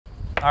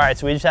All right,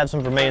 so we just have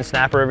some Vermilion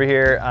snapper over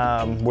here.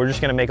 We're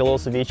just gonna make a little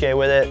ceviche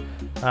with it.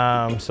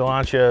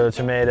 Cilantro,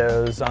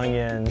 tomatoes,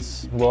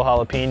 onions, a little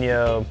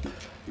jalapeno,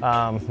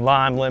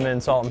 lime,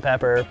 lemon, salt and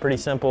pepper, pretty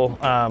simple.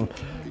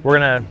 We're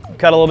gonna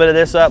cut a little bit of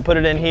this up, put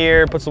it in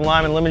here, put some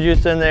lime and lemon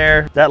juice in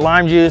there. That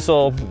lime juice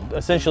will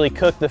essentially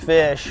cook the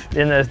fish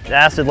in the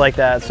acid like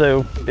that.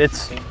 So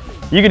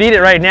you could eat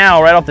it right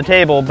now, right off the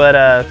table, but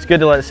it's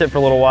good to let it sit for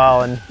a little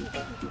while and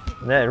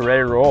then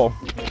ready to roll.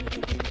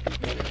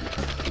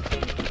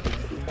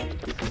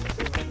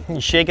 You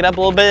shake it up a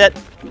little bit.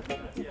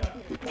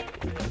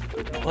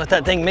 Let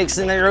that thing mix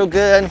in there real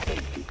good.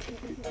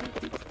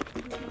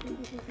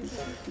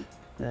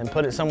 And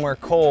put it somewhere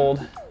cold.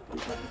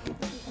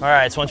 All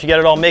right, so once you get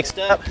it all mixed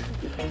up,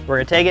 we're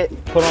gonna take it,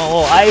 put on a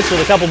little ice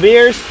with a couple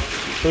beers,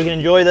 so we can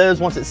enjoy those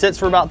once it sits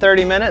for about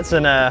 30 minutes,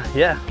 and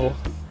yeah, we'll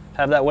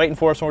have that waiting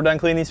for us when we're done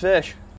cleaning these fish.